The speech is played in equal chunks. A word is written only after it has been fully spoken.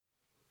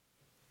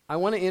I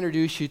want to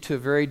introduce you to a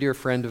very dear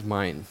friend of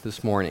mine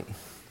this morning,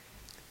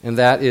 and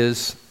that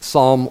is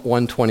Psalm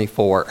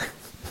 124.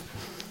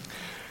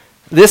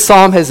 This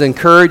psalm has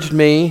encouraged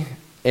me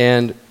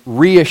and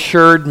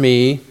reassured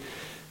me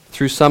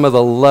through some of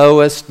the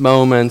lowest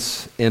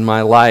moments in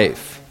my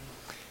life.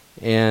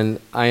 And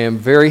I am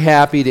very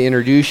happy to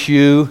introduce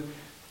you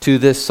to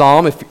this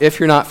psalm if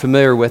you're not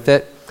familiar with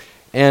it.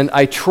 And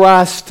I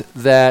trust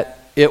that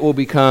it will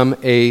become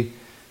a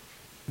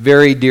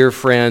very dear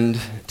friend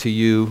to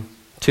you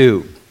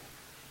too.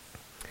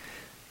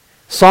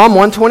 Psalm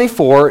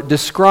 124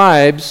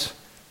 describes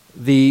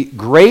the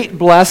great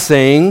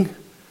blessing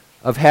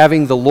of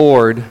having the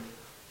Lord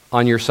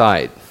on your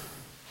side.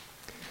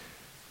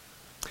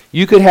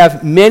 You could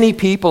have many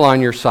people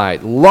on your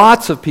side,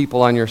 lots of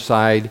people on your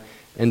side,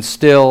 and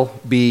still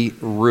be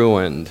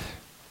ruined.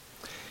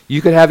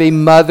 You could have a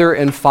mother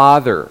and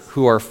father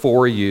who are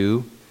for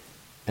you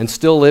and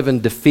still live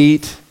in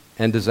defeat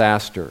and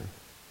disaster.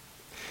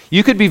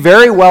 You could be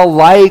very well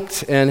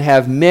liked and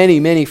have many,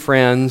 many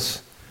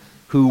friends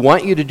who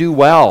want you to do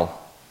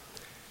well,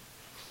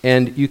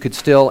 and you could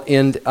still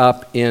end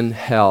up in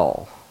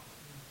hell,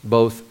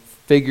 both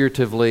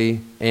figuratively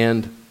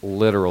and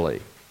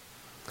literally.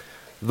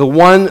 The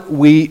one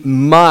we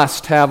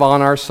must have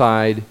on our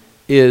side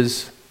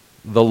is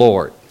the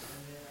Lord.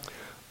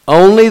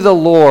 Only the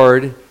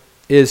Lord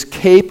is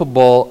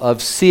capable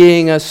of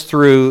seeing us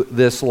through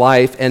this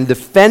life and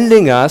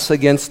defending us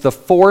against the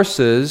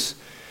forces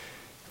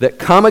that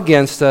come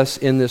against us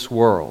in this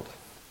world.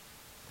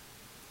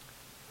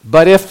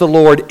 But if the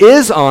Lord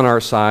is on our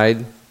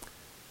side,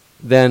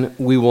 then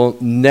we will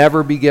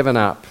never be given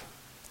up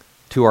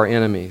to our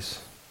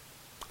enemies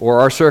or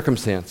our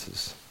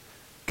circumstances.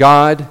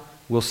 God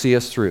will see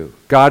us through.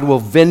 God will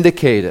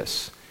vindicate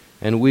us,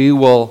 and we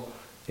will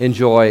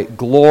enjoy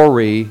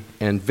glory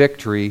and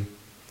victory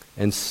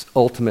and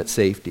ultimate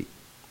safety.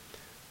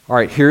 All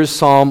right, here's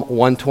Psalm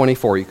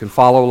 124. You can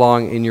follow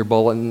along in your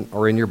bulletin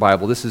or in your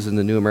Bible. This is in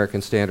the New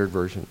American Standard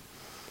Version.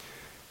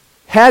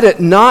 Had it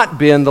not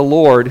been the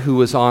Lord who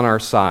was on our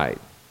side.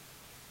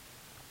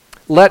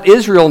 Let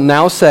Israel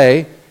now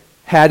say,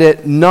 had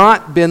it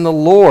not been the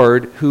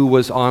Lord who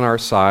was on our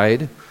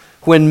side,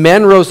 when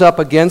men rose up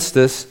against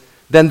us,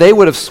 then they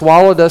would have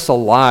swallowed us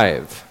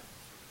alive.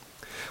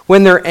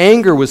 When their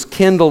anger was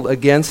kindled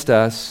against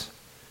us,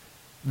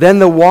 then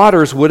the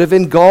waters would have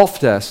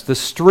engulfed us. The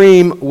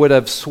stream would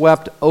have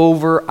swept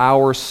over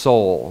our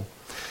soul.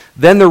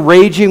 Then the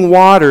raging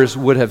waters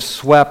would have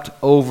swept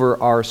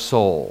over our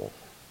soul.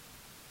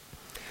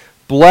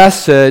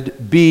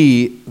 Blessed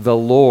be the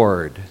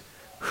Lord,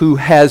 who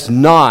has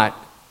not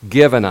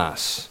given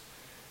us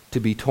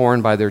to be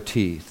torn by their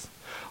teeth.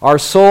 Our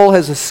soul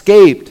has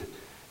escaped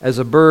as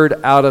a bird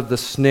out of the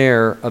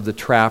snare of the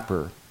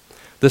trapper.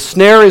 The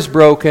snare is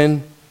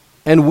broken,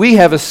 and we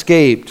have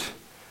escaped.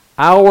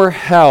 Our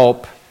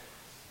help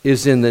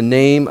is in the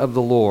name of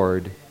the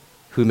Lord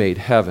who made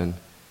heaven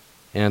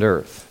and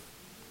earth.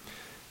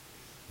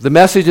 The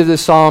message of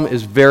this psalm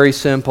is very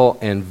simple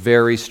and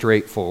very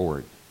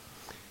straightforward.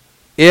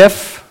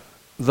 If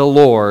the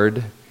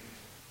Lord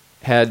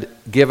had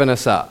given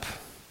us up,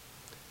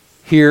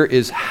 here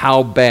is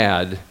how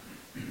bad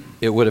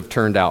it would have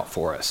turned out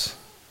for us.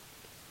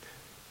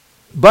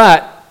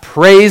 But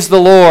praise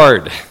the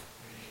Lord,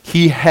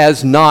 He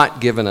has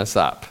not given us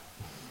up.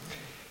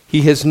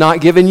 He has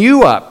not given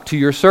you up to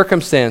your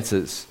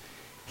circumstances.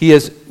 He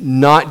has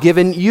not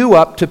given you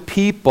up to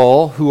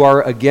people who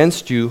are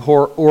against you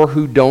or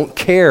who don't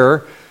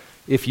care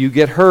if you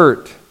get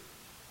hurt.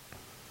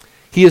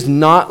 He has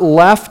not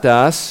left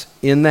us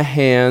in the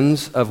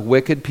hands of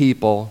wicked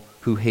people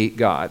who hate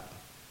God.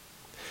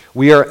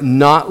 We are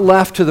not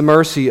left to the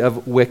mercy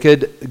of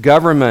wicked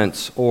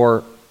governments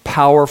or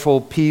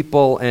powerful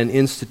people and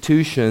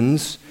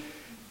institutions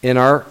in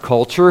our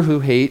culture who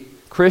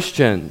hate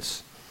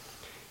Christians.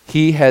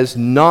 He has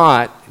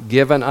not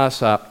given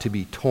us up to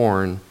be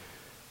torn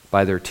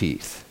by their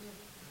teeth.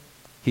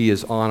 He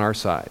is on our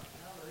side.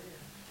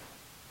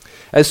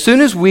 As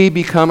soon as we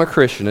become a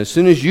Christian, as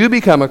soon as you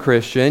become a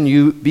Christian,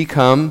 you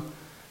become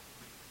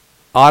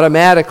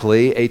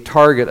automatically a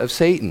target of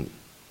Satan.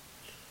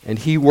 And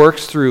he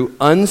works through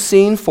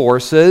unseen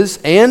forces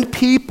and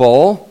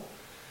people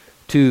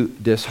to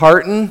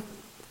dishearten,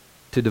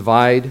 to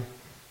divide,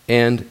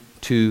 and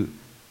to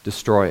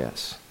destroy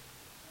us.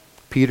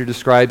 Peter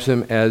describes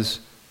him as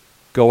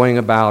going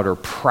about or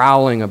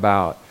prowling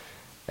about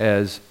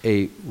as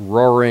a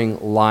roaring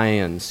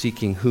lion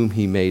seeking whom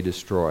he may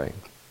destroy.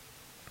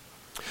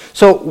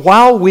 So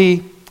while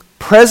we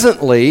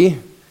presently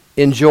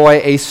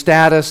enjoy a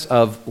status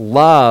of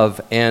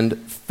love and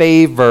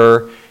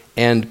favor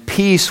and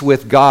peace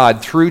with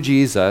God through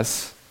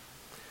Jesus,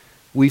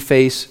 we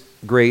face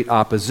great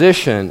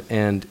opposition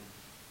and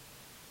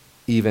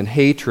even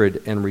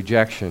hatred and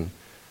rejection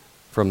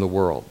from the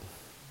world.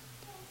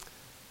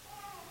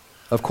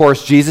 Of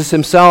course, Jesus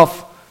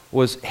himself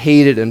was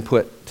hated and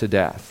put to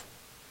death.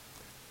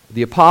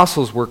 The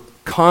apostles were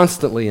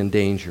constantly in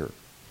danger.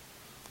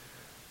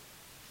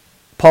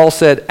 Paul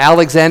said,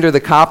 Alexander the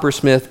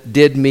coppersmith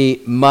did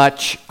me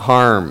much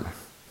harm.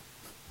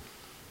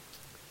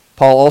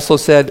 Paul also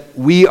said,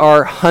 we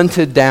are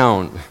hunted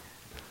down,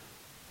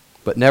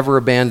 but never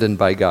abandoned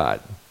by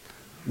God.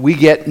 We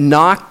get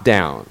knocked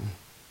down,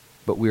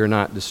 but we are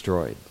not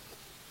destroyed.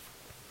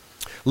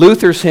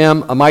 Luther's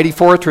hymn, A Mighty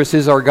Fortress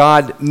is Our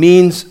God,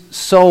 means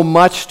so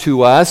much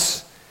to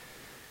us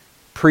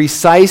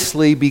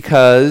precisely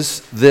because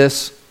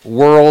this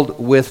world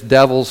with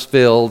devils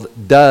filled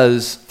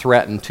does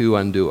threaten to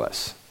undo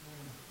us.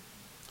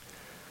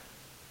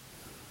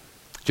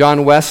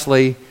 John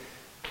Wesley,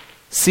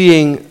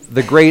 seeing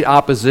the great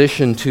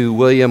opposition to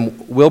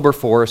William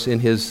Wilberforce in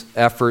his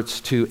efforts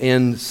to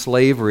end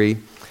slavery,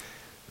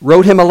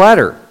 wrote him a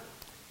letter.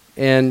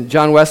 And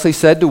John Wesley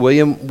said to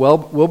William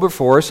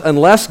Wilberforce,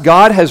 unless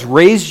God has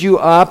raised you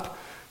up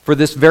for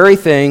this very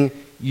thing,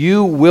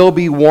 you will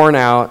be worn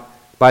out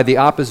by the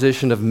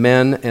opposition of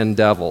men and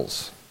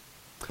devils.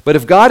 But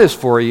if God is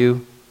for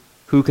you,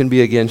 who can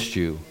be against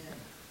you?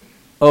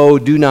 Oh,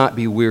 do not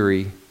be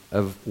weary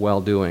of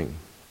well-doing.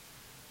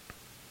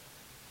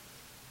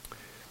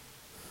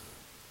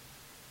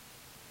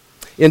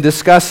 In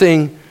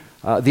discussing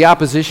the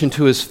opposition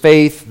to his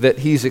faith that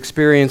he's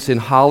experienced in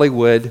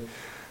Hollywood,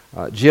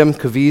 Jim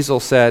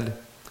Caviezel said,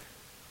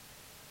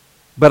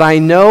 but I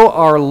know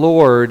our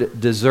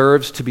Lord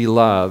deserves to be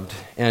loved,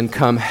 and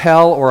come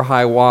hell or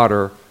high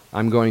water,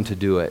 I'm going to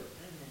do it.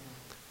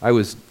 I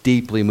was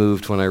deeply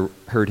moved when I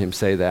heard him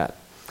say that.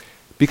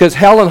 Because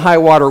hell and high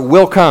water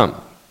will come.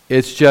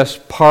 It's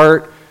just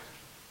part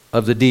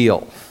of the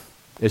deal.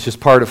 It's just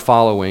part of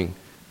following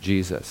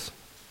Jesus.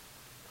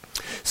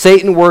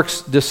 Satan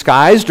works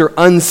disguised or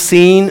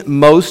unseen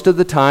most of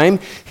the time.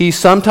 He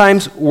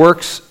sometimes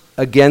works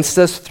against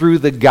us through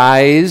the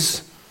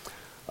guise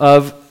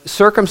of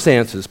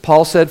circumstances.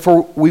 Paul said,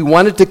 for we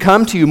wanted to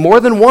come to you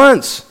more than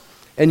once,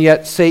 and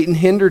yet Satan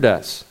hindered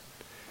us.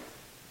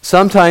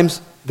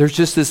 Sometimes there's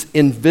just this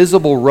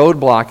invisible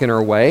roadblock in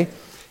our way,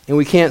 and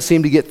we can't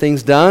seem to get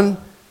things done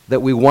that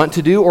we want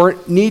to do or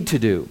need to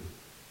do.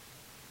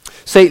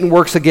 Satan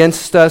works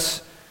against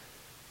us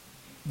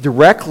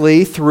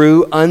directly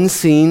through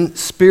unseen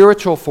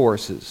spiritual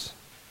forces.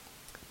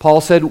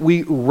 Paul said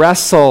we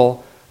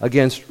wrestle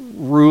against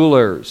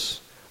rulers,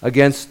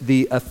 against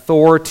the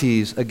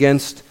authorities,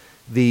 against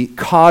the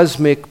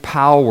cosmic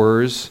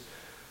powers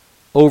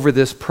over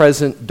this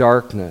present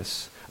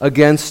darkness,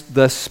 against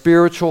the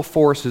spiritual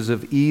forces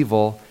of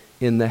evil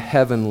in the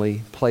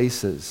heavenly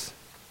places.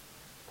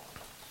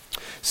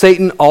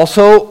 Satan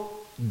also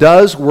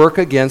does work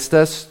against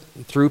us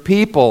through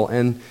people,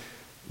 and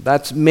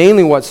that's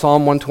mainly what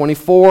Psalm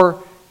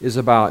 124 is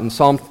about. In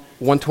Psalm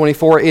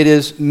 124, it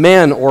is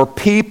men or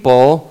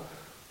people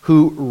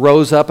who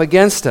rose up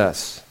against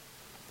us.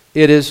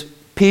 It is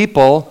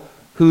people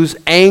whose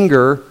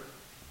anger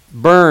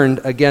burned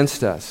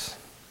against us.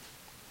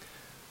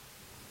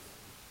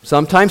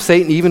 Sometimes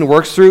Satan even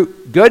works through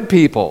good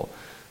people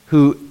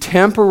who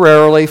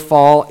temporarily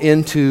fall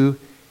into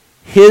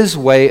his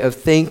way of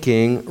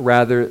thinking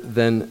rather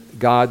than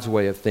God's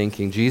way of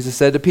thinking. Jesus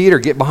said to Peter,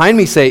 get behind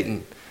me,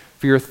 Satan,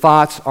 for your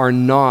thoughts are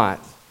not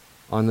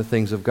on the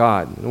things of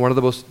God. And one of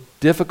the most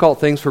difficult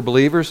things for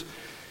believers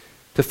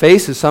to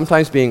face is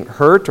sometimes being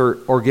hurt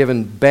or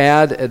given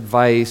bad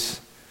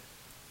advice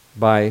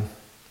by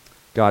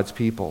God's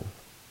people.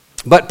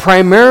 But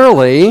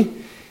primarily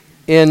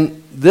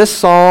in this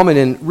psalm and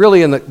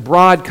in the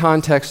broad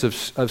context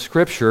of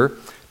Scripture,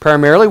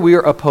 primarily we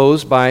are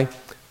opposed by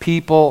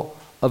people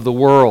of the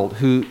world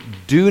who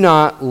do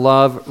not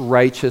love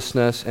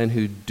righteousness and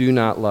who do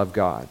not love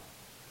God.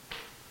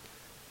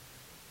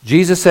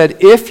 Jesus said,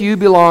 if you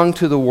belong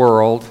to the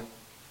world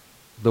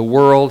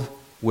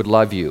would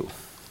love you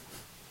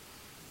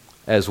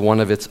as one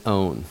of its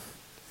own.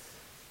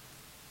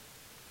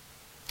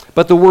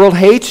 But the world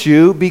hates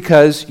you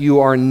because you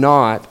are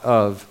not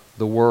of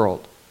the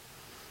world.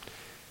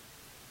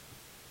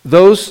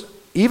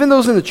 Even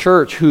those in the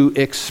church who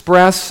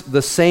express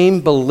the same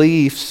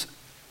beliefs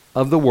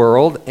of the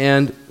world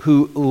and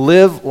who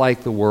live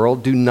like the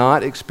world do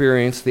not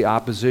experience the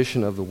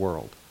opposition of the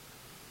world.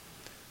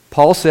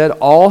 Paul said,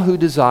 all who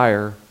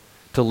desire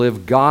to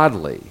live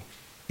godly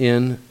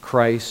in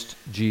Christ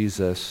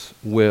Jesus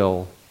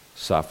will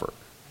suffer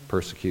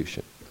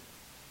persecution.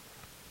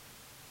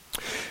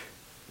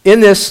 In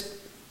this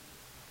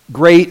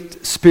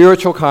great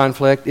spiritual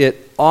conflict,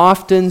 it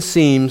often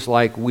seems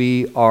like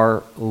we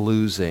are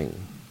losing.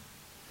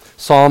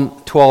 Psalm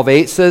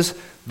 12:8 says,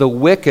 the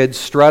wicked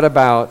strut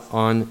about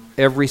on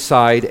every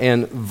side,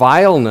 and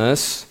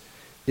vileness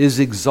is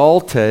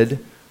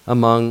exalted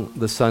among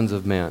the sons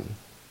of men.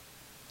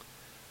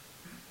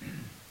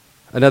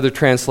 Another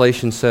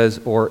translation says,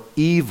 or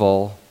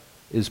evil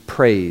is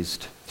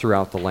praised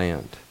throughout the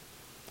land.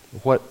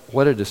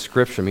 What a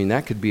description. I mean,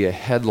 that could be a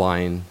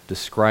headline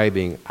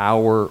describing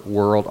our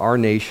world, our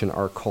nation,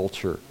 our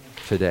culture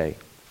today.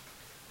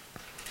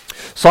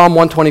 Psalm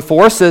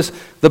 124 says,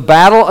 the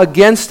battle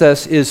against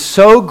us is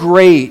so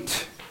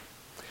great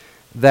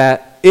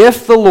that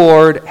if the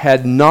Lord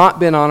had not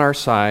been on our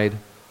side,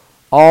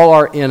 all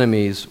our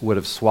enemies would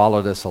have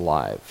swallowed us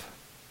alive.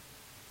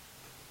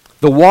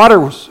 The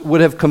waters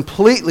would have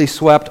completely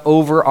swept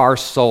over our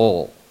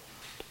soul.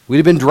 We'd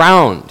have been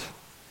drowned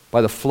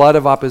by the flood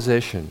of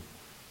opposition.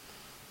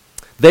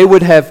 They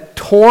would have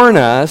torn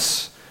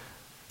us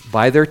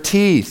by their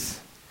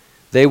teeth.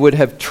 They would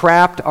have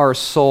trapped our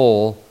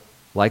soul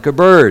like a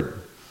bird.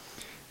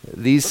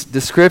 These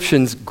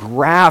descriptions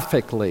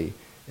graphically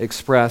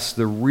express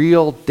the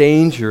real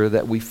danger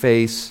that we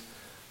face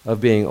of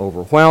being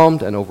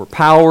overwhelmed and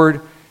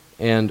overpowered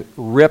and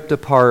ripped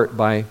apart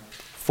by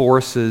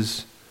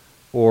forces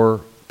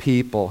or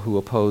people who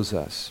oppose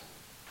us.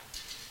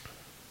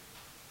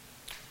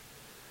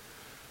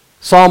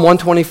 Psalm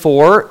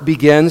 124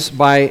 begins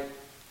by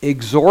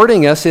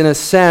exhorting us, in a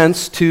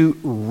sense, to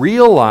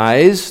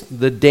realize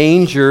the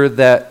danger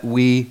that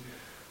we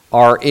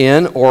are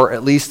in, or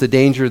at least the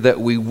danger that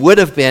we would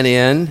have been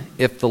in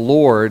if the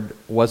Lord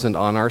wasn't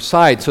on our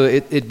side. So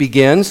it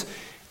begins,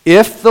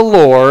 if the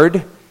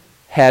Lord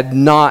had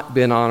not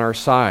been on our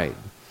side.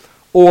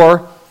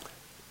 Or,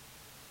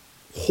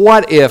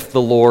 what if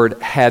the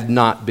Lord had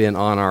not been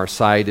on our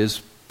side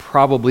is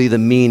probably the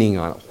meaning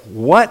on it.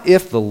 What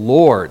if the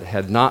Lord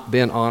had not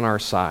been on our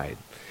side?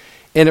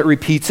 And it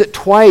repeats it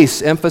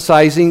twice,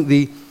 emphasizing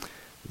the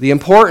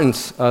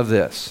importance of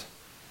this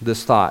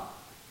thought.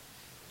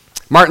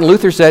 Martin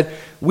Luther said,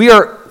 when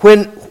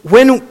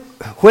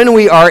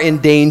we are in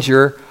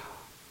danger,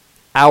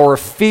 our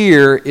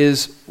fear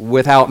is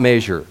without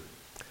measure.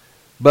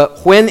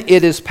 But when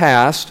it is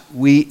past,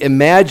 we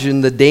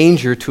imagine the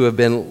danger to have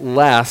been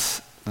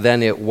less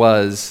than it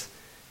was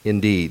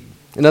indeed.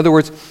 In other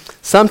words,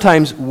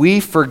 sometimes we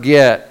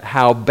forget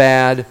how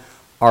bad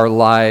our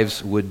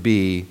lives would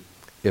be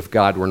if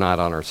God were not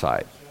on our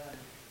side.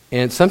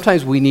 And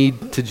sometimes we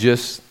need to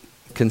just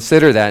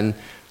consider that. And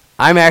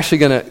I'm actually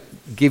going to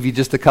give you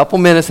just a couple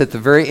minutes at the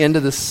very end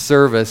of the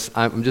service.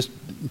 I'm just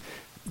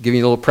giving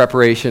you a little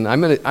preparation.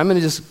 I'm going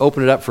to just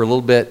open it up for a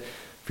little bit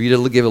for you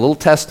to give a little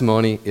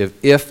testimony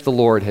if the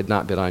Lord had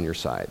not been on your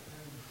side.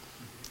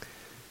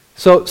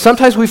 So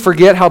sometimes we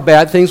forget how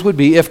bad things would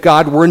be if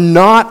God were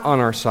not on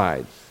our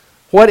side.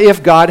 What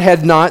if God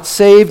had not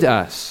saved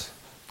us?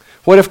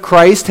 What if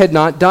Christ had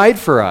not died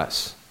for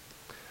us?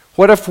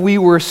 What if we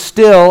were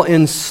still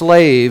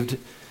enslaved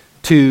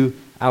to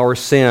our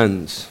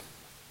sins?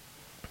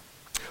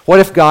 What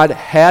if God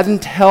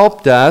hadn't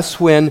helped us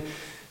when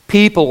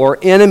people or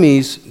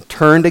enemies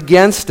turned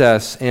against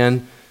us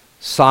and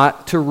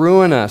sought to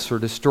ruin us or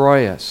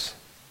destroy us?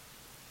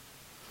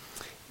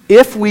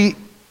 If we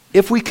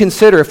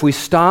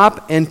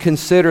stop and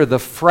consider the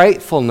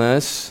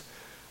frightfulness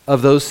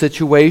of those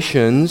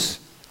situations,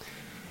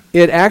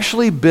 it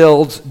actually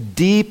builds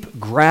deep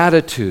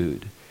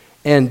gratitude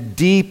and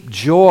deep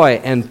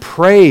joy and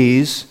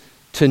praise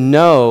to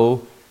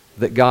know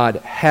that God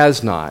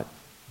has not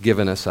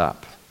given us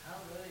up.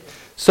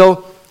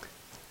 So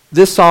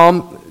this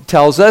psalm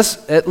tells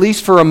us, at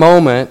least for a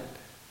moment,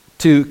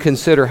 to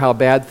consider how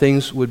bad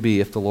things would be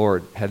if the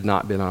Lord had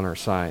not been on our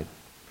side.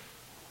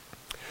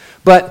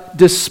 But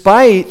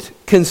despite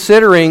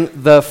considering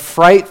the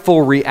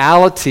frightful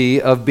reality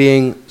of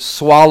being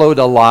swallowed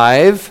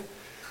alive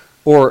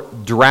or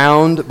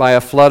drowned by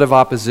a flood of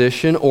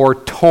opposition or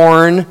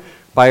torn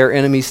by our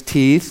enemy's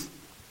teeth,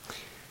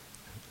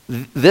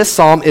 this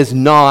psalm is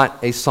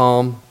not a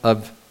psalm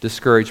of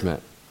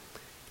discouragement.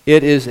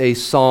 It is a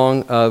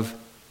song of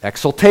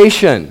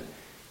exultation.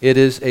 It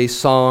is a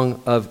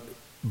song of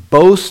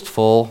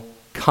boastful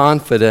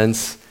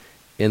confidence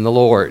in the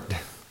Lord.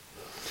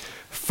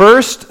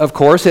 First, of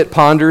course, it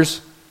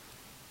ponders,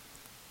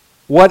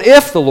 what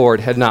if the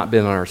Lord had not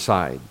been on our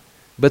side?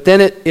 But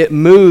then it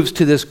moves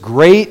to this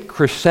great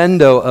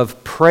crescendo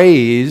of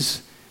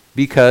praise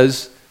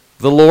because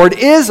the Lord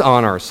is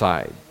on our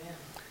side.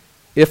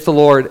 If the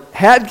Lord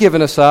had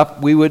given us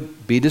up, we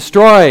would be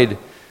destroyed.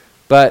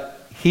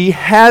 But He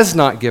has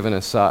not given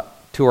us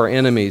up to our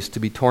enemies to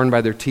be torn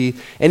by their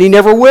teeth, and He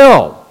never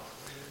will.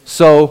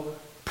 So,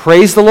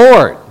 praise the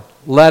Lord.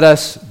 Let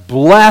us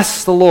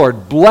bless the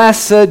Lord.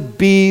 Blessed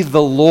be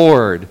the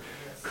Lord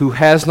who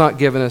has not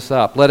given us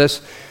up.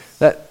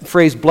 That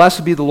phrase,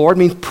 blessed be the Lord,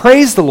 means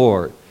praise the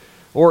Lord,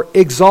 or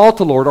exalt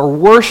the Lord, or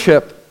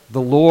worship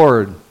the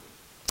Lord.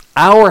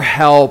 Our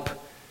help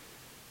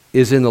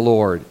is in the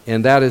Lord,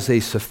 and that is a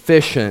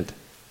sufficient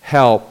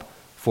help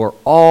for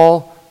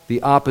all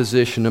the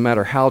opposition, no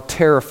matter how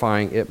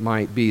terrifying it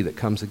might be that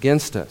comes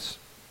against us.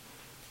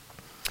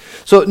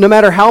 So no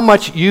matter how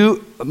much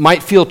you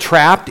might feel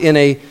trapped in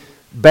a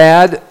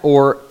bad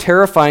or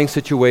terrifying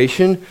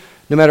situation,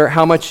 no matter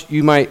how much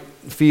you might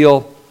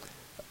feel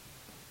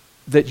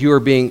that you are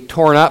being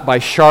torn up by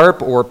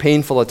sharp or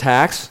painful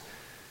attacks,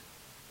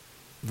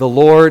 the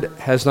Lord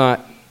has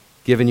not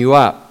given you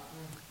up.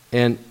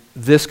 And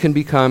this can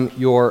become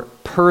your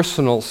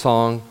personal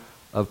song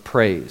of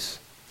praise.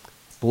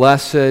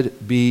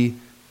 Blessed be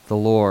the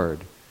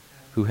Lord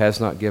who has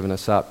not given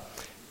us up.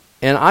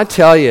 And I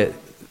tell you,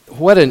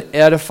 what an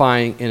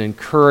edifying and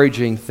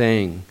encouraging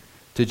thing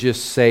to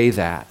just say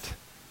that.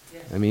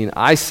 I mean,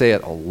 I say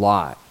it a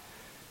lot.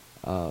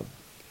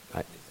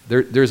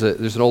 there's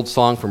an old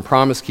song from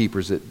Promise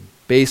Keepers that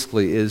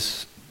basically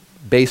is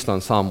based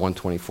on Psalm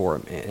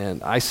 124,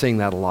 and I sing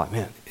that a lot.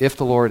 Man, if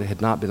the Lord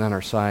had not been on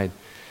our side,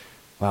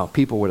 wow,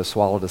 people would have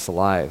swallowed us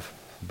alive.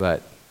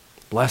 But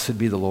blessed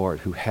be the Lord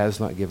who has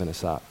not given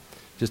us up.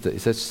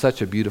 It's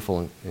such a beautiful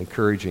and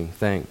encouraging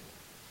thing.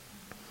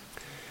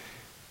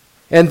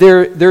 And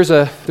there's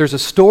a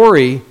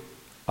story.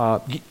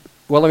 Well,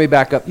 let me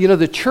back up.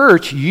 The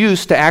church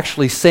used to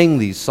actually sing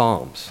these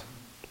psalms.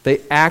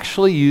 They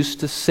actually used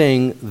to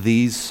sing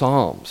these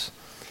psalms.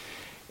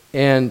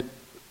 And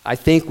I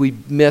think we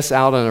miss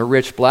out on a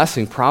rich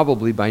blessing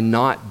probably by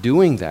not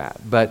doing that.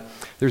 But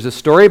there's a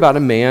story about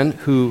a man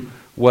who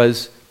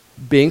was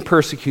being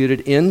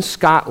persecuted in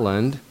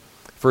Scotland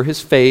for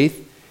his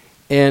faith.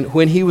 And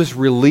when he was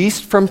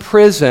released from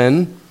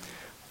prison,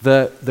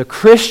 the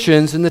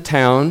Christians in the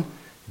town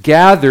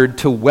gathered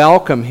to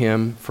welcome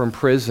him from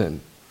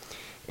prison.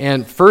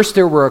 And first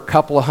there were a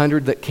couple of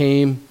hundred that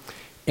came,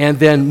 and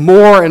then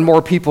more and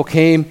more people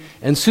came,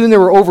 and soon there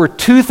were over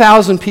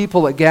 2,000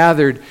 people that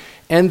gathered,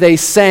 and they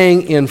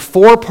sang in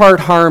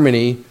 4-part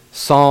harmony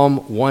Psalm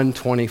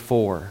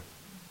 124.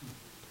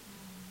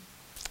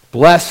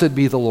 Blessed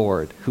be the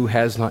Lord who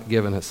has not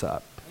given us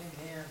up.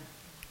 Amen.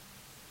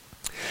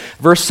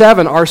 Verse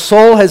 7, our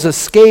soul has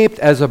escaped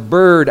as a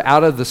bird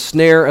out of the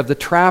snare of the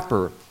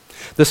trapper.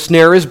 The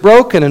snare is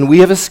broken and we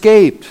have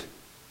escaped.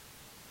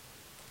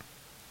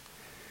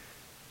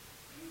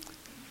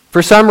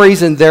 For some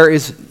reason, there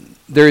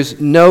is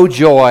no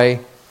joy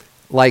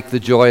like the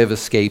joy of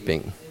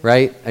escaping,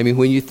 right? I mean,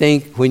 when you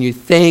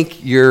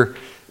think you're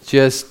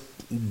just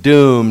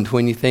doomed,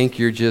 when you think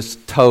you're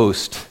just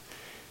toast,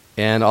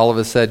 and all of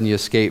a sudden you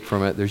escape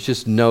from it, there's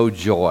just no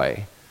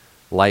joy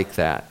like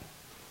that.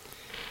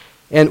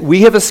 And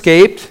we have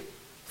escaped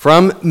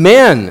from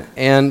men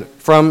and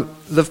from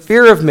the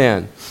fear of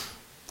men.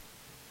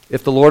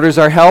 If the Lord is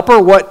our helper,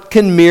 what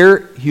can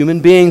mere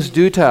human beings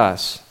do to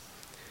us?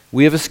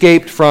 We have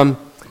escaped from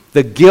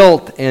the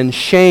guilt and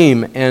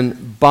shame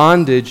and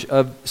bondage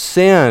of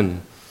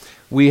sin.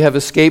 We have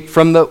escaped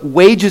from the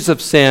wages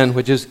of sin,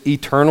 which is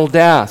eternal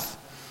death.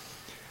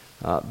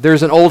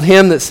 There's an old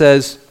hymn that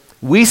says,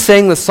 we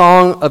sing the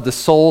song of the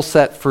soul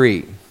set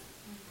free.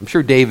 I'm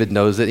sure David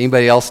knows it.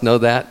 Anybody else know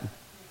that?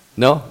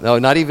 No,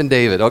 not even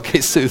David.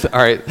 Okay,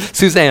 all right,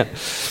 Suzanne.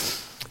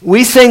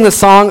 We sing the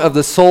song of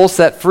the soul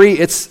set free.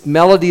 Its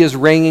melody is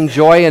ringing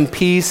joy and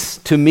peace.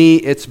 To me,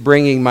 it's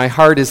bringing. My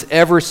heart is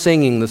ever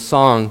singing the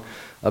song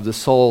of the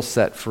soul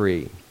set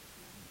free.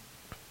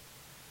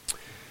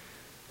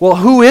 Well,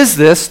 who is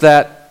this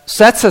that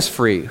sets us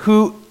free?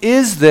 Who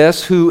is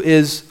this who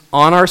is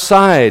on our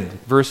side?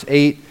 Verse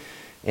 8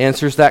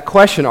 answers that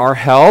question. Our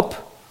help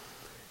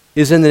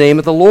is in the name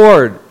of the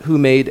Lord who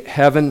made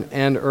heaven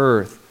and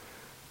earth.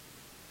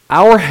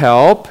 Our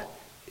help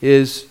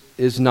is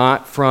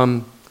not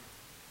from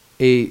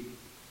a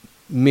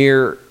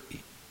mere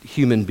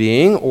human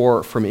being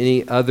or from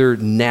any other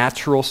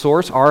natural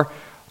source.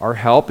 Our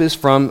help is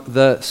from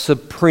the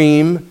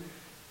supreme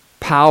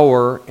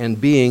power and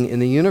being in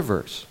the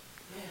universe.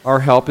 Our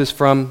help is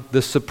from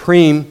the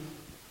supreme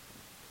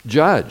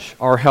judge.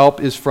 Our help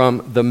is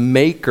from the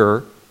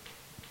maker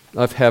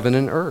of heaven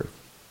and earth.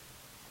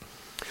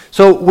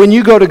 So when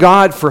you go to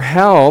God for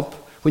help,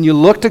 when you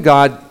look to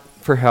God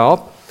for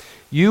help,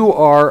 you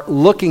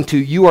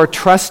are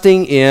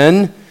trusting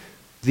in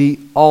the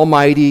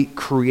Almighty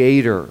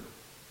Creator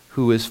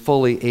who is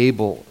fully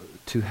able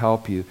to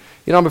help you.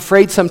 I'm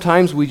afraid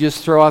sometimes we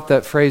just throw out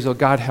that phrase, oh,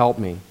 God help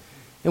me.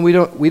 And we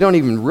don't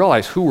even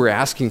realize who we're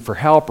asking for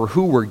help or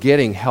who we're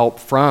getting help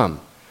from.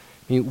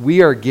 I mean,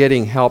 we are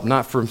getting help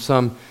not from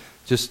some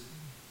just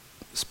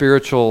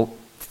spiritual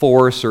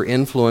force or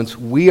influence.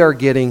 We are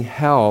getting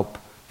help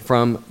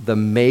from the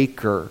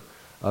Maker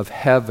of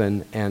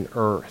heaven and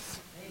earth.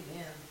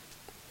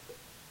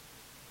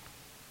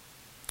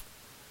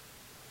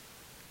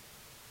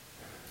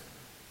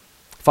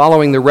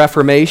 Following the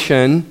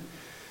Reformation,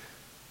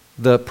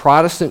 the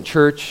Protestant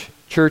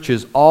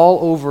churches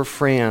all over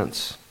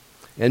France,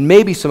 and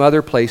maybe some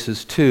other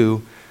places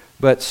too,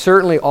 but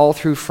certainly all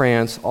through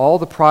France, all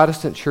the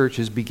Protestant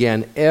churches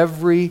began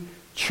every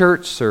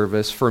church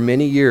service for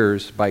many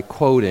years by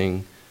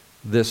quoting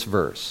this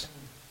verse.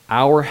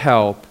 Our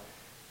help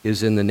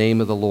is in the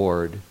name of the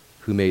Lord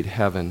who made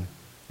heaven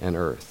and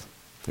earth.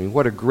 I mean,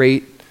 what a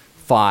great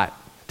thought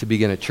to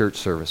begin a church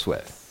service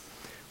with.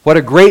 What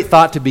a great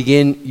thought to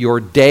begin your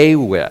day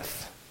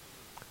with.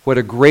 What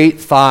a great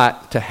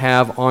thought to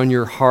have on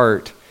your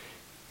heart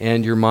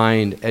and your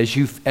mind as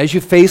you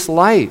face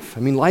life. I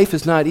mean, life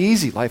is not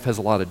easy. Life has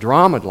a lot of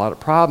drama, a lot of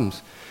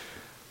problems.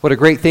 What a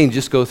great thing to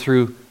just go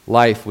through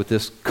life with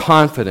this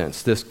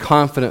confidence, this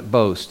confident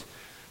boast.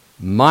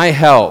 My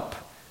help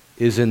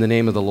is in the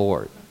name of the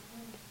Lord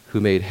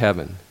who made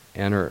heaven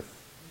and earth.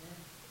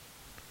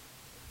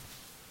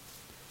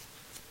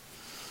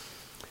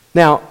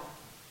 Now,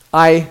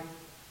 I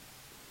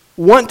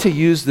want to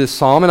use this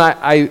psalm, and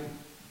I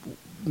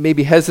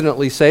maybe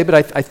hesitantly say, but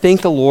I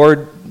think the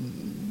Lord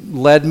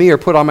led me or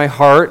put on my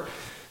heart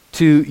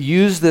to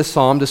use this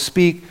psalm to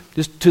speak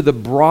just to the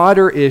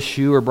broader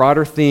issue or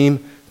broader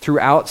theme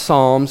throughout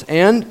Psalms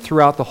and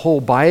throughout the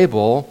whole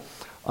Bible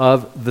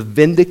of the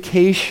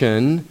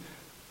vindication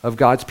of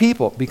God's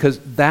people, because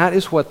that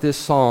is what this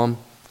psalm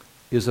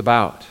is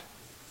about.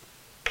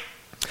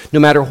 No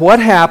matter what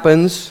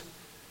happens,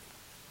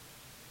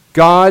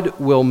 God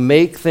will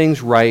make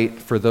things right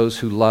for those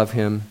who love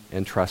Him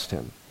and trust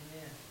Him.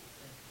 Amen.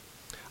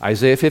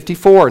 Isaiah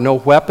 54, no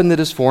weapon that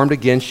is formed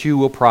against you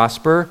will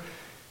prosper,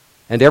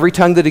 and every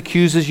tongue that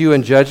accuses you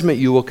in judgment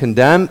you will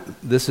condemn.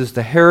 This is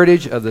the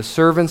heritage of the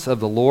servants of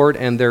the Lord,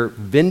 and their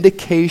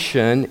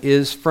vindication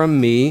is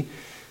from me,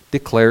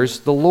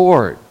 declares the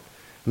Lord.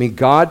 I mean,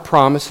 God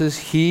promises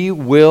He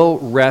will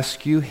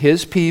rescue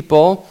His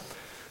people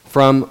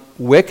from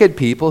wicked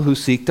people who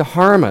seek to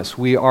harm us.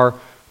 We are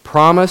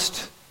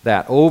promised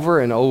that over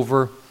and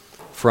over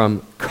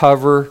from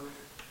cover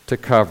to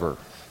cover,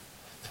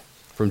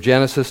 from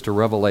Genesis to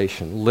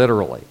Revelation,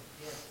 literally.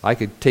 I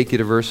could take you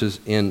to verses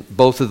in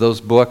both of those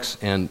books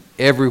and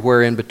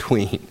everywhere in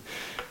between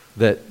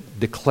that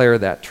declare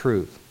that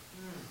truth.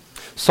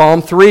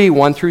 Psalm 3,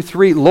 1 through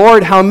 3.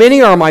 Lord, how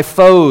many are my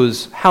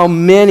foes? How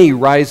many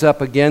rise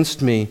up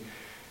against me?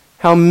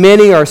 How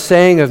many are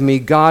saying of me,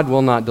 God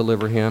will not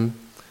deliver him?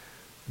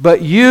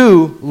 But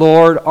you,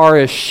 Lord, are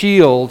a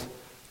shield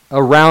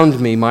around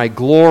me, my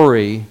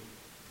glory,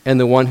 and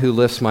the one who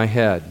lifts my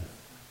head.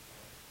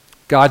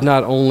 God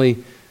not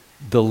only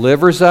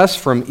delivers us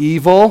from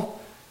evil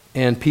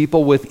and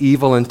people with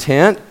evil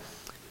intent,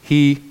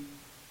 He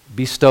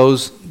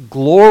bestows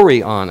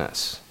glory on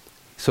us.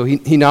 So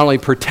he not only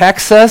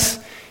protects us,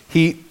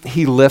 he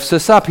lifts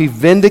us up. He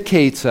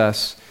vindicates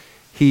us.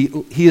 He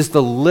is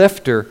the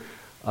lifter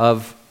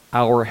of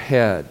our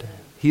head.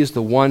 He is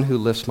the one who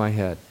lifts my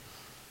head.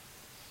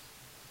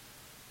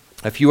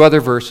 A few other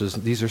verses.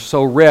 These are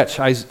so rich.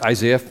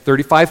 Isaiah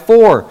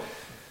 35:4.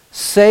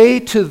 Say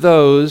to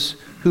those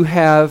who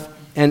have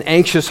an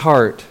anxious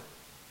heart,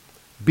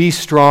 be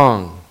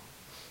strong.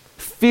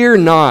 Fear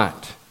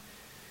not.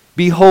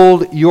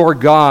 Behold, your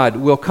God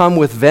will come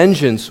with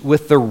vengeance,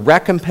 with the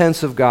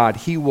recompense of God.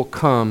 He will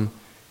come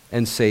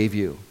and save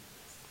you.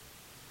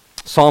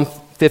 Psalm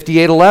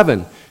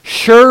 58:11.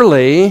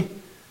 Surely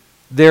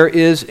there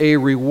is a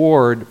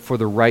reward for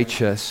the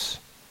righteous.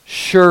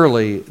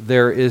 Surely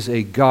there is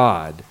a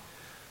God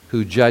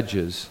who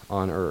judges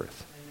on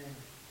earth. Amen.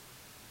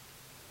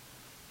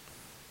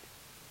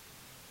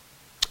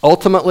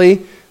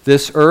 Ultimately,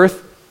 this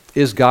earth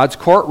is God's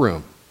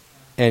courtroom,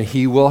 and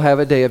He will have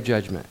a day of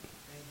judgment.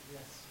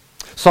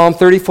 Psalm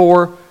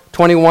 34,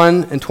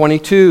 21 and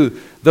 22.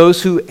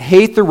 Those who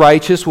hate the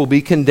righteous will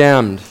be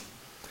condemned,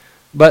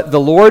 but the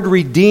Lord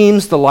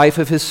redeems the life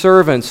of His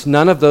servants.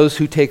 None of those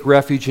who take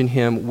refuge in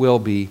Him will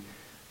be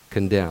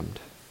condemned.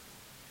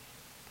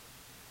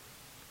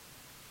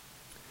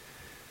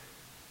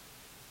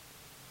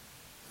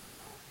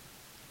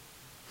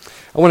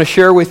 I want to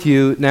share with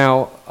you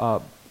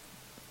now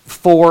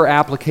 4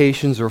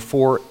 applications or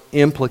 4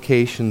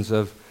 implications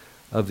of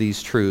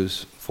these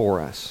truths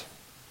for us.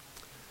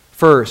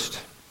 First,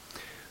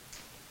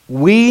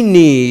 we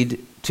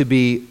need to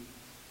be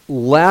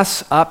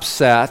less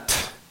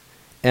upset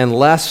and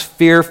less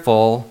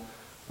fearful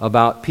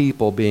about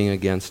people being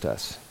against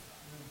us.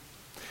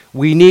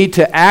 We need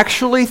to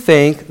actually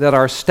think that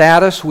our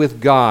status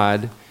with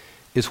God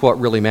is what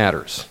really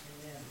matters.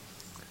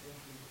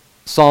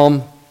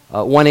 Psalm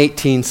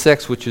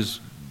 118:6, which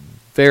is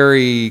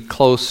very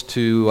close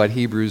to what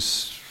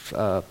Hebrews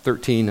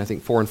 13, I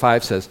think 4 and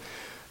 5 says,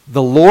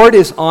 the Lord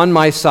is on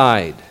my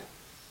side.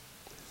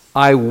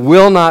 I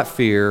will not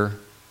fear.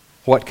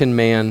 What can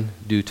man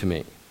do to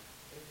me?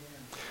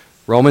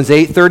 Romans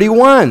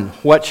 8:31.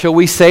 What shall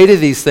we say to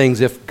these things?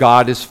 If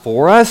God is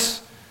for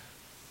us,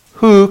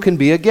 who can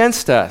be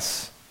against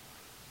us?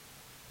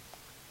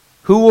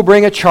 Who will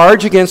bring a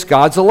charge against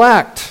God's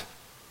elect?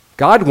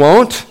 God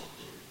won't.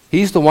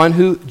 He's the one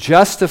who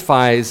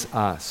justifies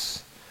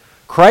us.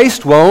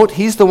 Christ won't.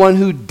 He's the one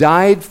who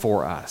died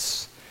for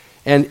us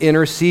and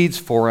intercedes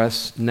for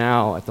us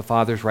now at the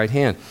Father's right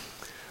hand.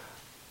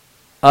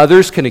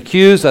 Others can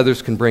accuse,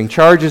 others can bring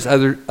charges,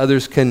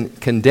 others can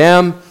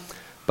condemn,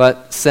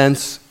 but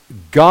since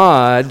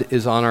God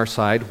is on our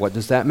side, what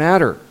does that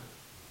matter?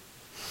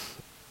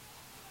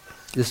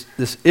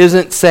 This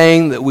isn't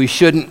saying that we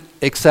shouldn't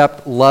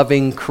accept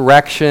loving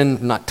correction.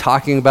 I'm not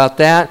talking about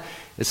that.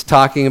 It's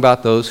talking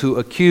about those who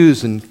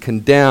accuse and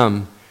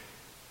condemn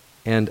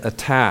and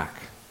attack.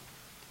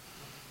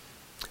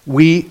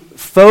 We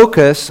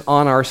focus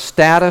on our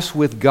status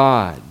with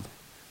God,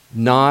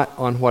 not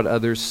on what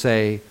others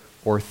say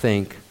or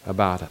think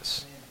about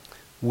us.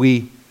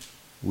 We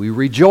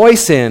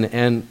rejoice in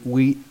and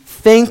we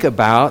think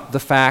about the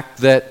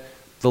fact that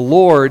the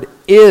Lord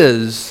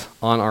is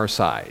on our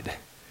side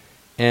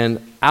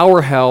and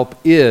our help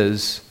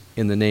is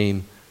in the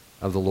name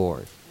of the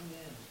Lord.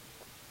 Amen.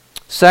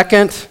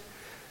 Second,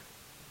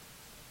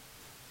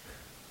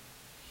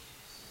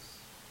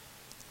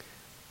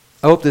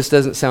 I hope this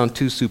doesn't sound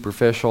too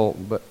superficial,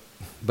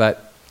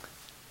 but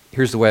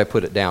here's the way I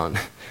put it down.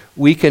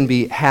 We can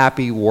be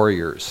happy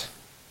warriors.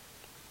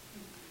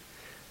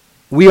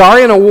 We are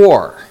in a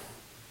war,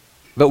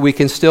 but we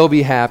can still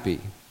be happy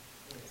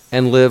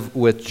and live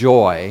with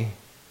joy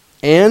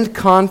and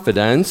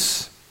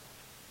confidence,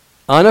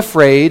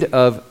 unafraid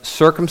of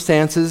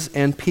circumstances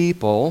and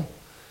people,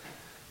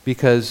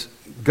 because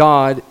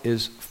God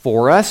is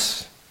for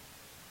us.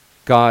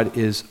 God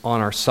is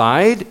on our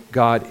side.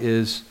 God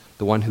is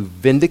the one who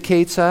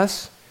vindicates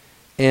us.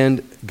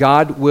 And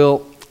God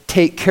will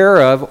take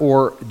care of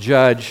or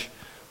judge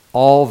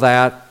all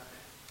the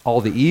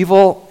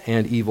evil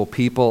and evil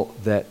people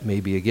that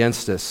may be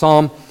against us.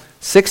 Psalm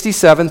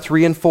 67,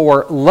 3 and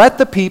 4, let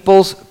the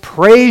peoples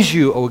praise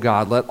you, O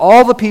God. Let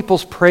all the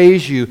peoples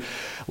praise you.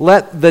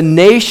 Let the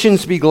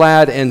nations be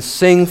glad and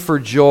sing for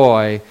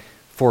joy,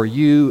 for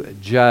you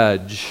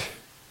judge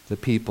the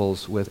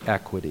peoples with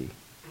equity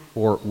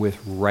or with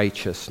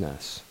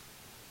righteousness.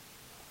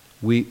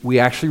 We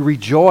actually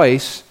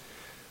rejoice,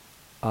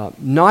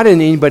 not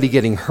in anybody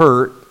getting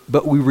hurt,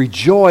 but we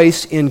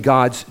rejoice in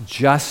God's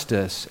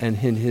justice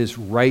and in His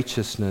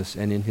righteousness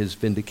and in His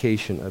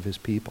vindication of His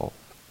people.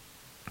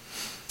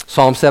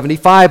 Psalm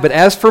 75, but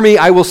as for me,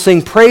 I will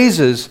sing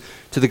praises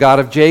to the God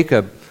of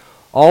Jacob.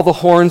 All the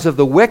horns of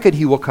the wicked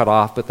He will cut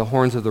off, but the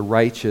horns of the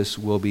righteous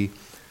will be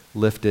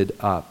lifted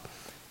up.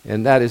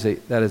 And that is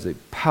a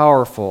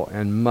powerful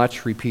and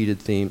much repeated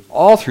theme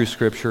all through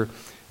Scripture,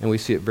 and we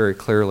see it very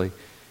clearly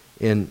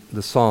in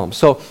the Psalms.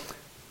 So,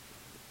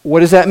 what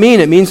does that mean?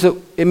 It means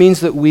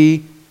that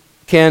we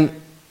can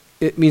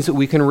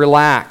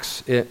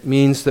relax. It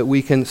means that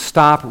we can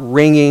stop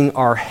wringing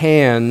our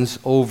hands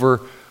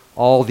over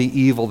all the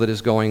evil that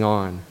is going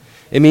on.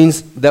 It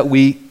means that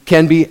we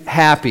can be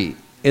happy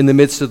in the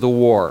midst of the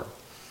war.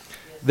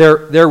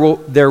 There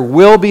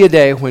will be a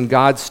day when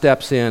God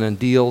steps in and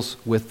deals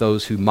with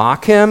those who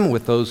mock Him,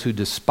 with those who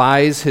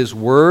despise His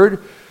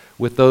word,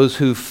 with those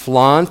who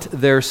flaunt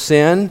their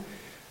sin,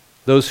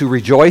 those who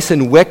rejoice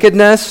in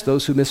wickedness,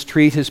 those who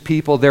mistreat His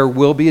people. There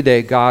will be a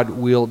day God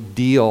will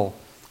deal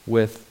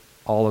with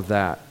all of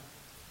that.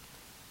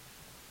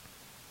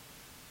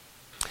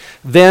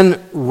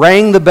 Then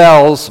rang the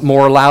bells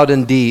more loud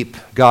and deep.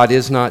 God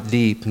is not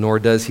deep, nor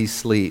does He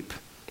sleep.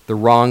 The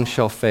wrong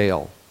shall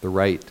fail, the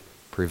right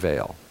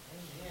prevail.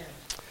 Amen.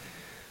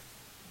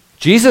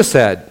 Jesus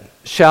said,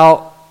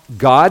 shall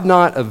God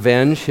not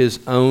avenge His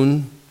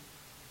own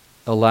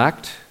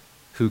elect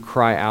who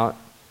cry out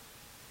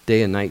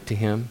day and night to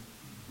Him?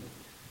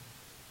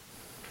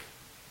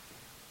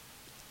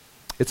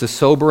 It's a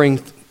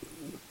sobering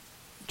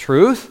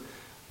truth.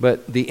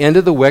 But the end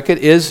of the wicked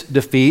is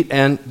defeat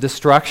and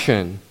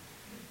destruction.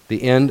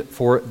 The end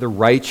for the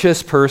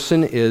righteous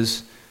person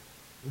is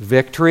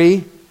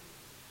victory,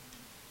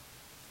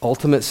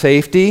 ultimate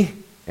safety,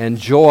 and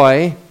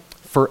joy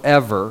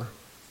forever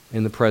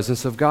in the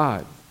presence of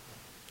God.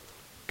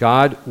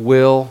 God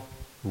will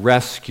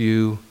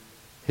rescue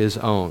His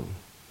own.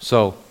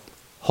 So,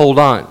 hold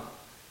on.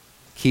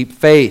 Keep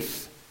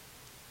faith.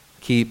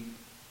 Keep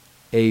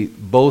a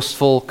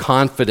boastful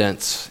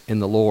confidence in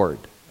the Lord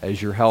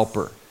as your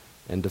helper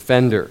and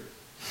defender.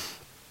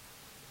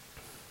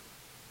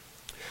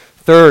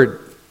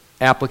 Third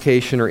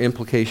application or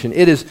implication,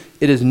 it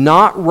is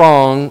not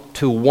wrong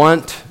to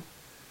want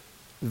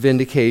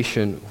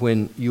vindication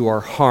when you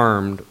are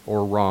harmed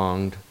or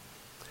wronged,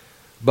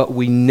 but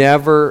we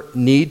never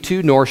need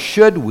to, nor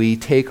should we,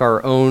 take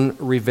our own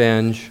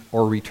revenge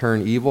or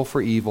return evil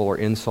for evil or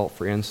insult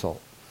for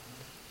insult.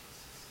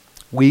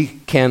 We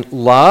can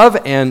love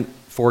and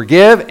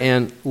forgive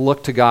and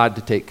look to God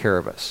to take care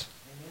of us.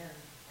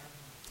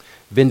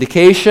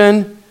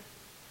 Vindication,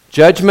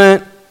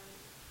 judgment,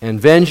 and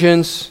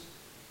vengeance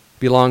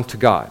belong to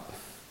God,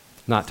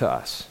 not to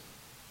us.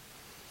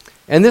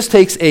 And this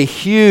takes a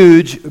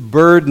huge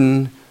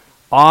burden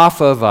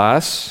off of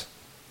us.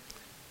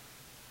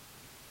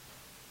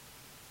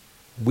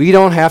 We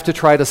don't have to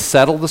try to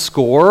settle the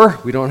score.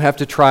 We don't have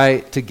to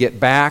try to get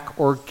back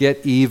or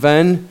get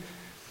even.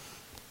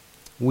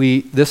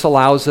 This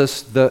allows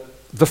us the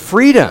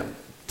freedom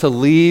to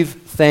leave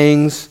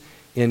things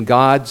in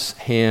God's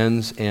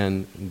hands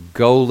and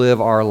go live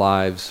our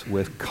lives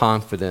with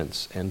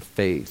confidence and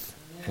faith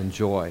and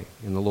joy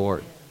in the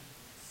Lord.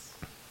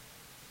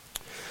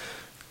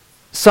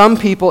 Some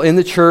people in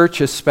the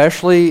church,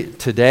 especially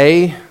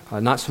today,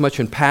 not so much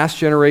in past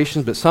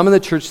generations, but some in the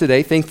church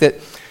today think that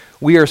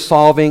we are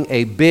solving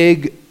a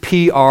big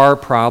PR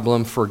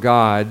problem for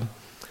God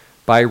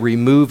by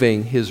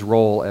removing His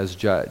role as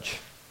judge.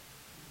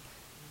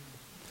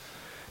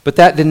 But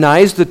that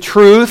denies the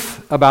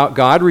truth about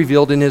God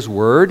revealed in His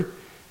Word.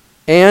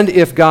 And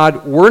if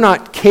God were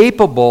not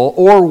capable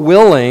or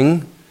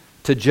willing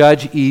to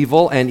judge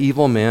evil and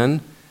evil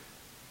men,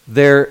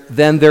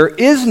 then there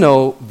is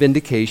no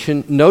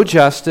vindication, no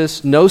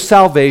justice, no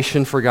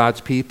salvation for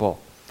God's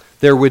people.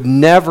 There would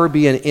never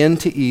be an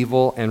end to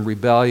evil and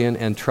rebellion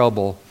and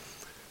trouble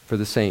for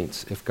the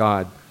saints if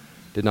God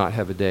did not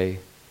have a day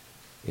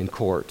in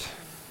court.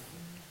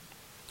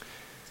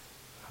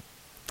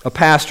 A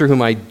pastor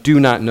whom I do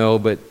not know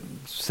but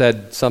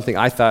said something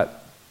I thought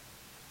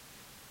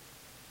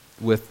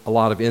with a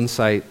lot of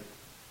insight.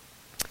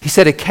 He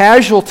said a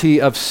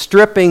casualty of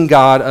stripping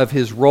God of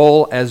his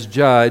role as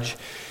judge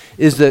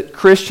is that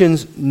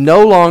Christians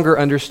no longer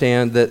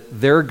understand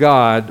that their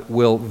God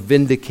will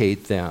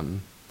vindicate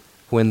them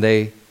when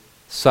they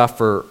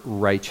suffer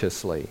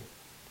righteously.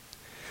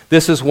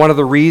 This is one of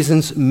the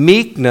reasons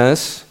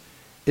meekness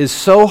is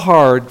so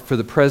hard for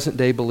the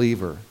present-day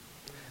believer.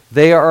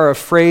 They are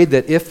afraid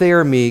that if they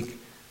are meek,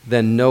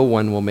 then no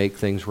one will make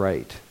things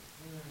right.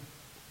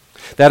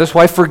 That is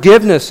why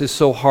forgiveness is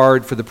so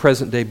hard for the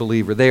present-day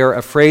believer. They are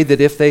afraid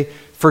that if they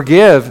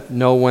forgive,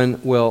 no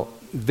one will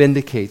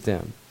vindicate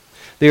them.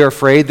 They are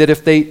afraid that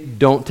if they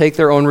don't take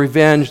their own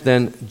revenge,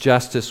 then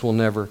justice will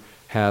never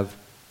have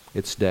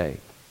its day.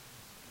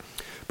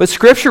 But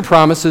Scripture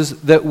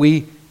promises that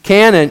we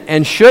can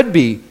and should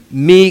be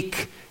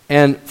meek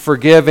and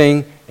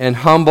forgiving and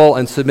humble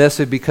and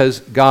submissive because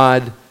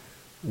God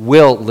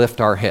will lift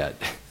our head.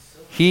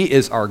 He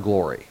is our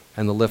glory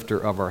and the lifter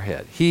of our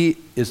head. He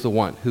is the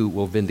one who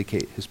will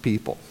vindicate his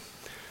people.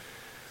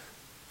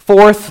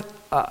 Fourth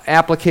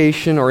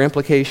application or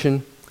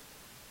implication,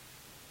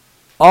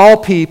 all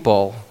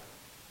people,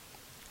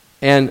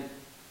 and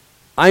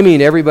I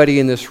mean everybody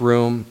in this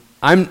room,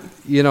 I'm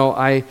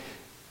going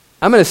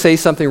to say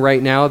something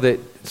right now that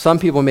some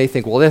people may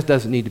think, well, this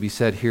doesn't need to be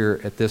said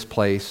here at this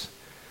place,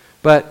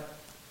 but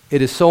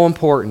it is so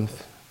important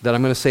that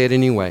I'm going to say it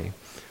anyway.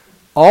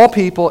 All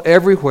people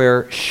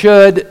everywhere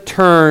should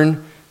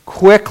turn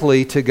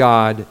quickly to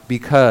God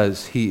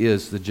because he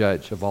is the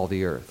judge of all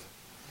the earth.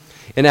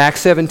 In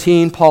Acts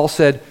 17, Paul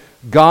said,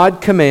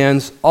 God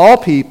commands all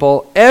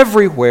people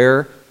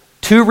everywhere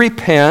to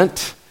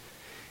repent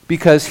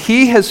because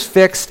he has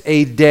fixed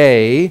a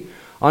day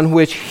on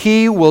which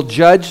he will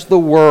judge the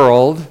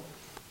world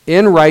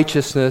in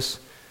righteousness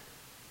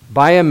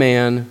by a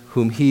man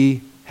whom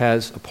he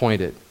has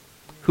appointed.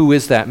 Who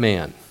is that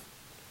man?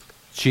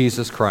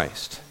 Jesus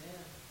Christ.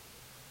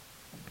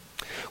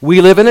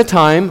 We live in a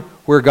time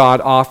where God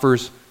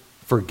offers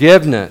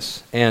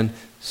forgiveness and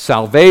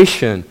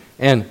salvation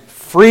and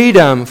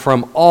freedom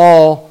from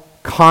all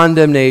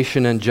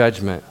condemnation and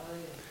judgment.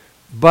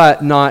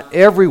 But not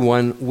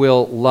everyone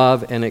will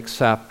love and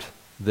accept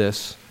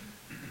this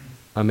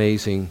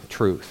amazing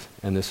truth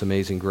and this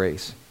amazing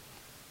grace.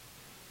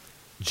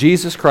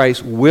 Jesus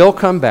Christ will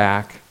come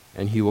back,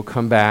 and he will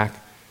come back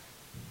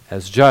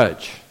as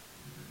judge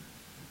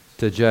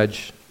to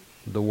judge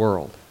the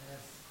world.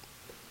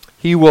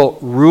 He will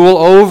rule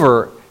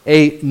over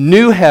a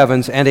new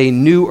heavens and a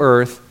new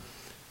earth.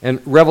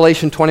 And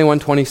Revelation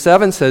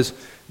 21:27 says,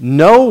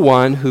 no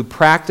one who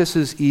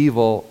practices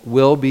evil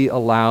will be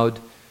allowed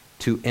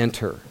to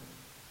enter,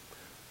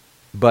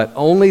 but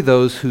only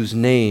those whose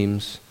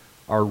names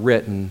are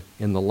written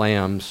in the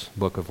Lamb's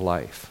book of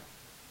life.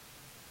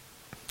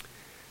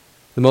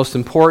 The most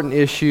important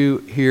issue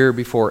here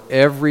before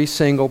every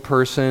single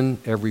person,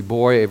 every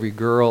boy, every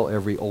girl,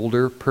 every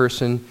older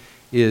person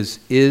is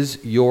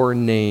your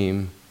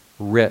name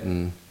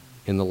written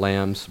in the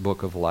Lamb's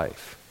book of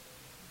life?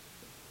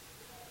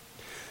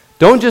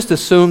 Don't just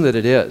assume that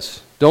it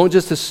is. Don't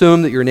just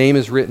assume that your name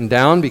is written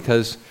down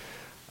because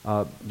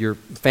your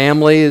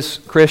family is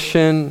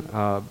Christian,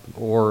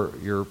 or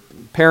your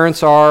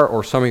parents are,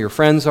 or some of your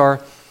friends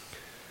are.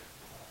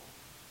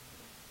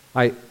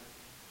 I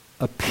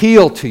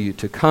appeal to you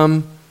to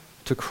come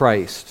to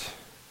Christ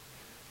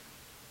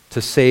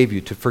to save you,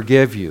 to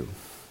forgive you.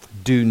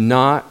 Do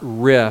not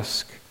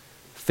risk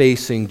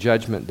facing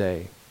Judgment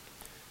Day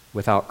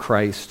without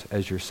Christ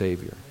as your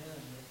Savior.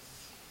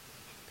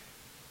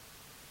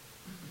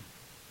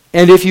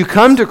 And if you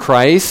come to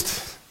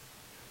Christ,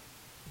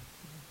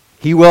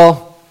 He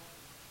will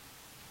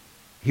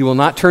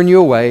not turn you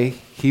away.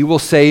 He will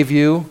save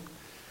you.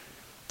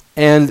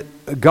 And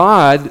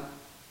God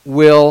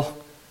will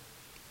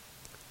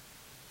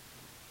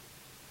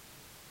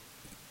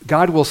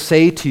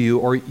say to you,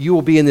 or you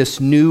will be in this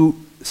new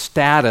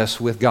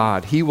status with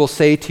God. He will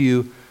say to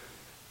you,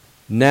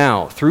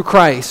 now, through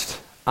Christ,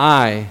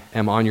 I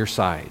am on your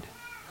side,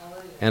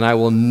 and I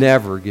will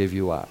never give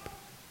you up.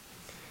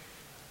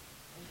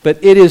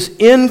 But it is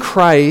in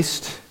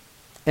Christ,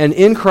 and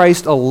in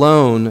Christ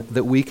alone,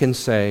 that we can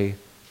say,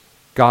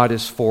 God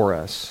is for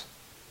us.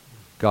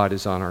 God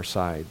is on our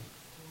side.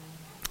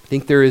 I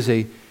think there is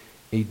a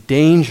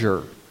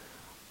danger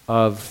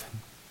of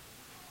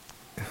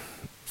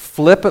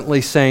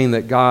flippantly saying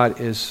that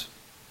God is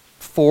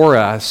for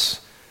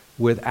us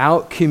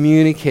without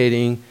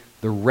communicating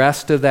the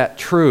rest of that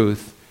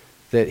truth,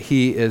 that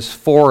He is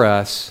for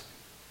us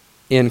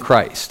in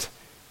Christ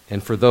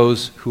and for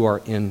those who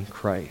are in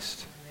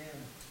Christ.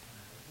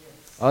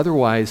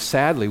 Otherwise,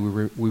 sadly,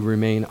 we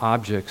remain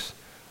objects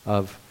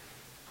of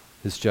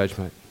His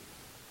judgment.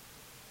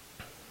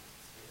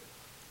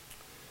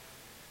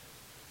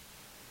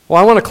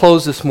 Well, I want to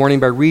close this morning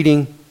by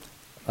reading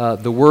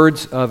the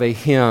words of a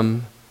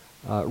hymn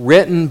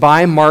written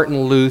by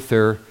Martin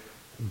Luther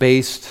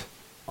based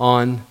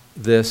on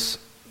this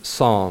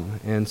psalm.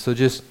 And so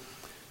just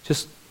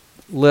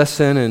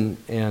listen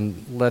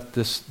and let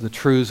the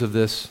truths of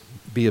this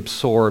be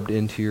absorbed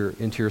into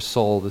your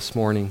soul this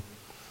morning.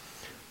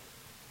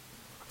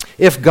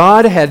 If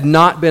God had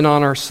not been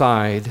on our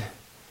side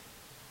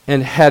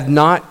and had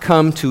not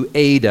come to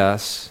aid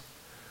us,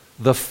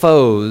 the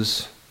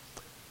foes,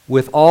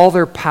 with all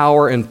their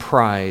power and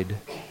pride,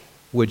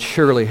 would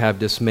surely have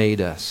dismayed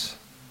us.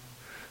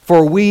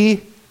 For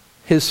we,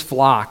 his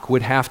flock,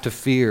 would have to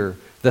fear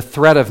the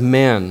threat of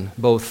men,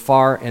 both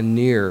far and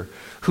near,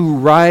 who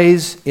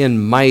rise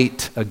in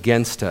might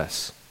against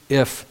us,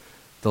 if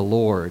the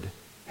Lord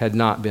had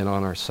not been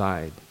on our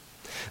side.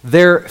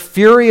 Their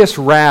furious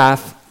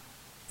wrath,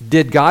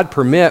 did God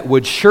permit,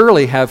 would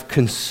surely have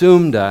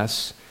consumed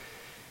us,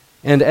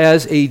 and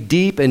as a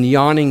deep and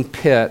yawning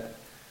pit,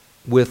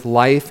 with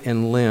life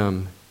and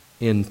limb,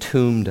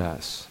 entombed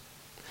us.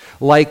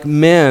 Like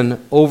men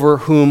over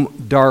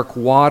whom dark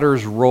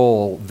waters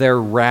roll,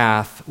 their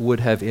wrath would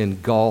have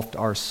engulfed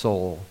our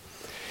soul.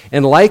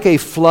 And like a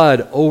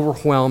flood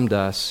overwhelmed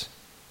us,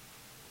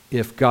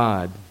 if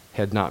God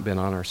had not been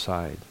on our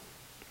side.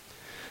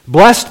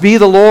 Blessed be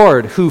the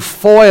Lord who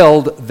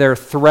foiled their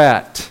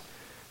threat,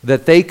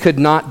 that they could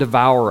not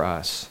devour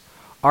us.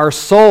 Our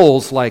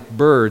souls, like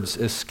birds,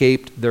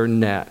 escaped their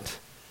net.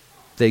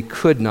 They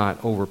could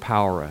not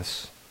overpower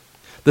us.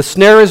 The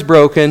snare is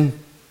broken,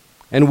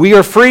 and we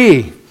are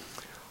free.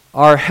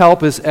 Our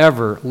help is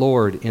ever,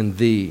 Lord, in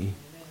Thee,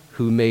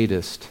 who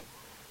madest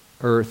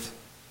earth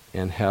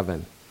and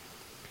heaven.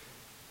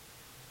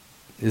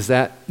 Is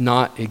that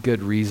not a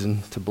good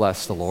reason to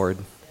bless the Lord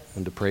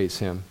and to praise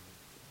Him?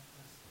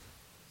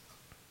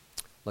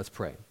 Let's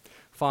pray.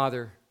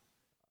 Father,